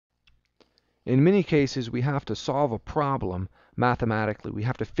In many cases, we have to solve a problem mathematically. We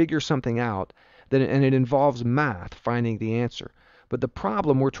have to figure something out, and it involves math, finding the answer. But the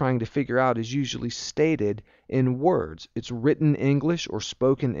problem we're trying to figure out is usually stated in words. It's written English or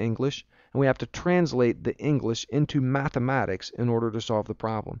spoken English, and we have to translate the English into mathematics in order to solve the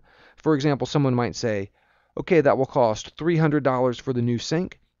problem. For example, someone might say, okay, that will cost $300 for the new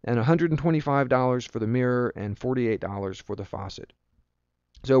sink, and $125 for the mirror, and $48 for the faucet.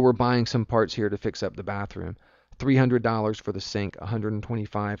 So we're buying some parts here to fix up the bathroom. $300 for the sink,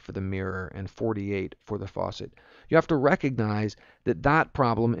 $125 for the mirror, and $48 for the faucet. You have to recognize that that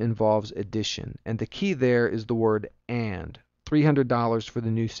problem involves addition, and the key there is the word and. $300 for the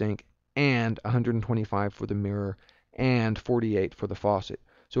new sink, and $125 for the mirror, and $48 for the faucet.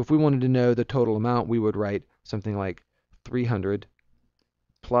 So if we wanted to know the total amount, we would write something like 300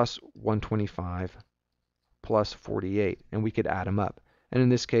 plus 125 plus 48, and we could add them up. And in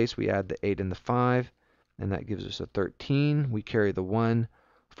this case, we add the 8 and the 5, and that gives us a 13. We carry the 1.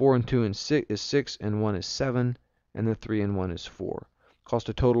 4 and 2 is 6, and 1 is 7, and the 3 and 1 is 4. Cost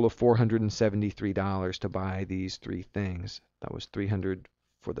a total of $473 to buy these three things. That was 300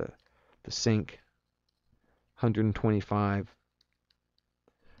 for the sink, 125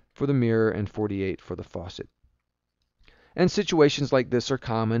 for the mirror, and 48 for the faucet. And situations like this are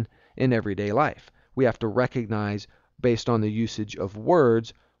common in everyday life. We have to recognize, based on the usage of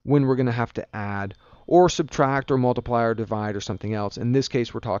words, when we're going to have to add or subtract or multiply or divide or something else. In this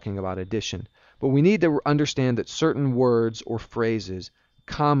case, we're talking about addition. But we need to understand that certain words or phrases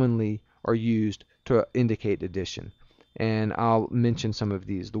commonly are used to indicate addition. And I'll mention some of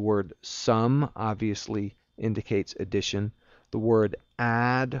these. The word sum obviously indicates addition. The word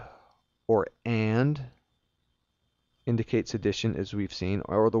add or and indicates addition, as we've seen,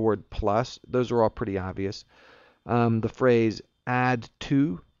 or the word plus. Those are all pretty obvious. The phrase add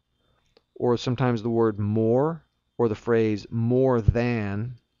to, or sometimes the word more, or the phrase more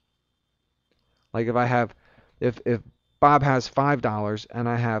than. Like if Bob has $5 and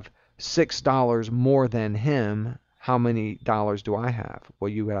I have $6 more than him, how many dollars do I have? Well,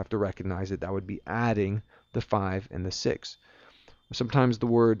 you would have to recognize that that would be adding the 5 and the 6. Sometimes the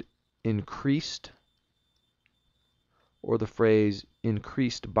word increased, or the phrase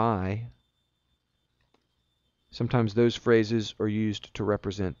increased by. Sometimes those phrases are used to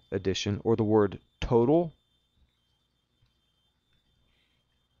represent addition, or the word total,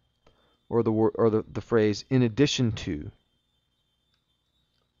 or the phrase in addition to.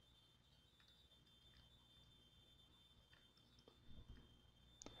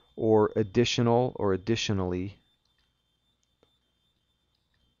 Or additional or additionally.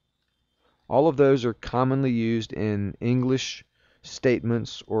 All of those are commonly used in English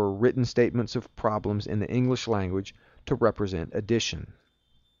statements or written statements of problems in the English language to represent addition.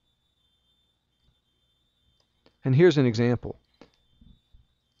 And here's an example.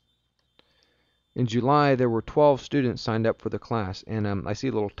 In July, there were 12 students signed up for the class, and I see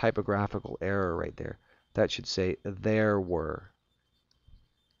a little typographical error right there. That should say there were.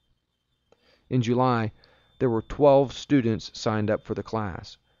 In July, there were 12 students signed up for the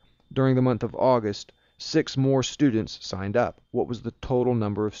class. During the month of August, 6 more students signed up. What was the total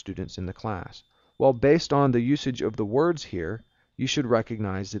number of students in the class? Well, based on the usage of the words here, you should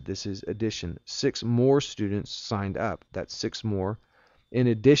recognize that this is addition. 6 more students signed up. That's 6 more in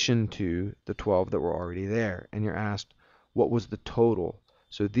addition to the 12 that were already there. And you're asked, what was the total?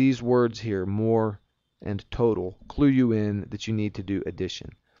 So these words here, more and total, clue you in that you need to do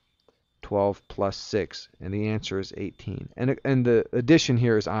addition. 12 plus 6, and the answer is 18. And the addition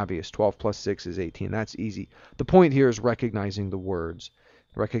here is obvious. 12 plus 6 is 18. That's easy. The point here is recognizing the words,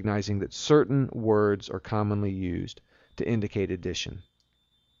 recognizing that certain words are commonly used to indicate addition.